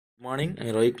Morning, I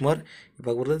am Roy Kumar.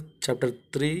 இப்போ chapter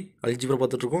 3 algebra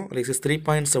பார்த்துட்டு exercise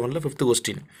 3.7 fifth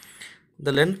question.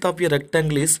 The length of a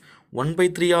rectangle is 1 by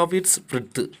 3 of its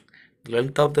breadth. The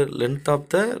length of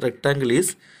the rectangle is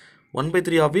 1 by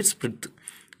 3 of its breadth.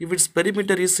 If its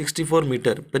perimeter is 64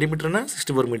 meter, perimeter na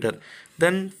 64 meter,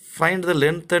 then find the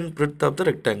length and breadth of the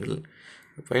rectangle.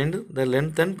 Find the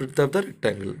length and breadth of the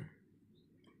rectangle.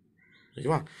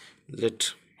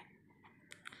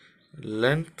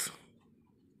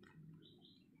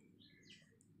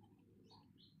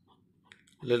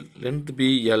 Let length be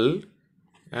L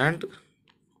and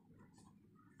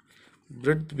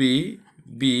breadth be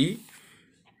B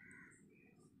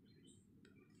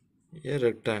a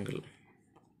rectangle.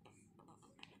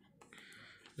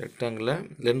 Rectangle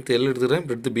length L எடுத்துக்கிறேன்,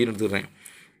 breadth B எடுத்துக்கிறேன்.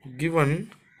 Given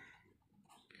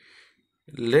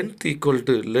length equal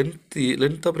to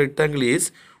length of rectangle is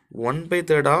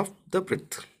 1/3 of the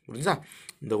breadth. புரியுதா?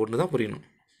 இந்த ஒன்று தான் புரியணும்.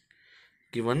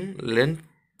 Given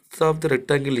length of the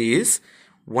rectangle is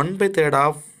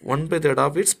 1/3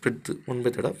 of its breadth.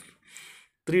 1/3 of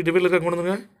 3 divided இருக்க கொண்டு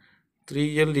வந்துங்க.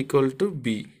 3L equal to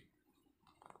B.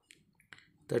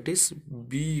 That is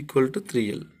B equal to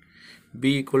 3L.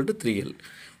 B equal to 3L.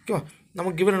 ஓகேவா?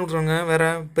 நமக்கு given என்ன கொடுத்துருவாங்க? வேற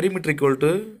perimeter equal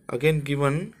to again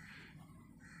given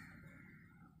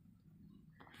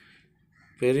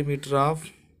perimeter of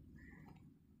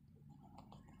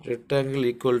rectangle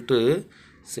equal to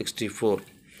 64.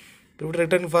 Perimeter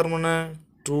rectangle formula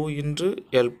 2 into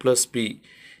L plus B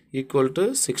equal to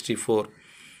 64.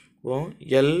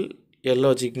 L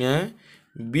வச்சுக்கங்க,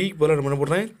 B போல நம்ம என்ன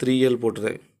போடுறேன், 3L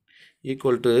போட்டுறேன்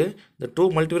equal to இந்த 2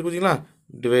 மல்டிபிள் பார்த்தீங்களா,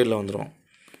 டிவைடில் வந்துடும்.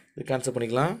 இது கேன்சல்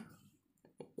பண்ணிக்கலாம்.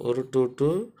 ஒரு 2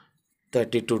 2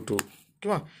 32 2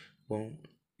 ஓகேவா?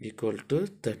 equal to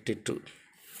 32.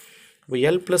 இப்போ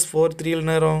L plus 4 3L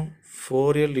நேரம்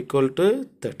 4L equal to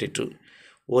 32.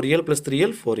 ஒரு L plus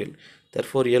 3L 4L.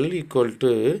 Therefore L equal to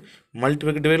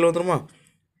multiple divided வந்துருமா,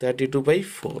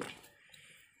 32/4.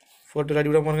 4 டிவைட்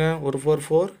பண்ண பாருங்க, ஒரு 4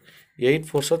 4 8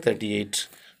 4 so 38.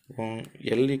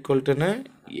 L equal to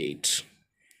 8.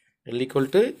 L equal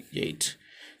to 8.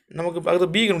 நமக்கு பக்கத்துல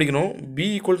B கண்டுபிடிக்கணும். B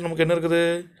equal to நமக்கு என்ன இருக்குது,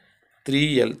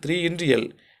 3L. 3 into L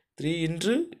 3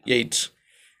 into 8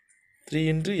 3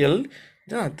 into L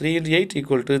 3 into 8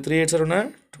 equal to 3 8 are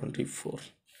 24.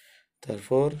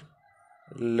 Therefore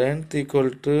length equal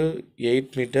to 8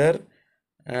 meter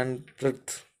and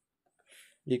breadth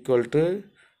equal to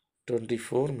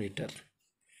 24 meter.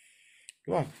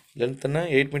 ஓகேவா? length என்ன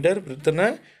 8 meter, breadth என்ன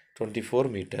 24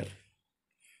 meter.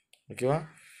 ஓகேவா?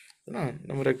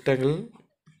 நம்ம ரெக்டாங்கிள்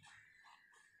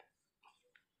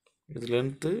இது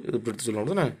லென்த்து, இது பிரெட்த்து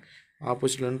சொல்லணும் தானே,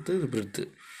 ஆப்போசிட் லென்த்து, இது பிரெட்த்து.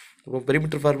 இப்போ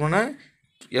perimeter formula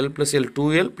L plus L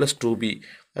 2L plus 2B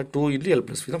 2 into L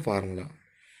plus B தான் ஃபார்முலா.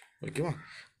 ஓகேவா?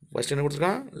 ஃபர்ஸ்ட் என்ன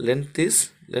கொடுத்துருக்கான்,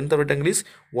 length of rectangle is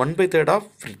 1/3 of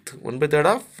breadth. 1/3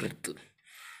 of breadth.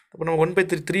 அப்போ நம்ம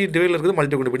 1/3 3 டிவைடில் இருக்குது,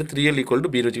 மல்டிபிள் கொண்டு போய்ட்டு 3L equal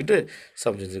to B வச்சுக்கிட்டு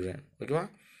சம் செஞ்சுக்கிறேன். ஓகேவா?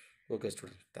 Okay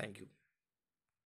student, thank you.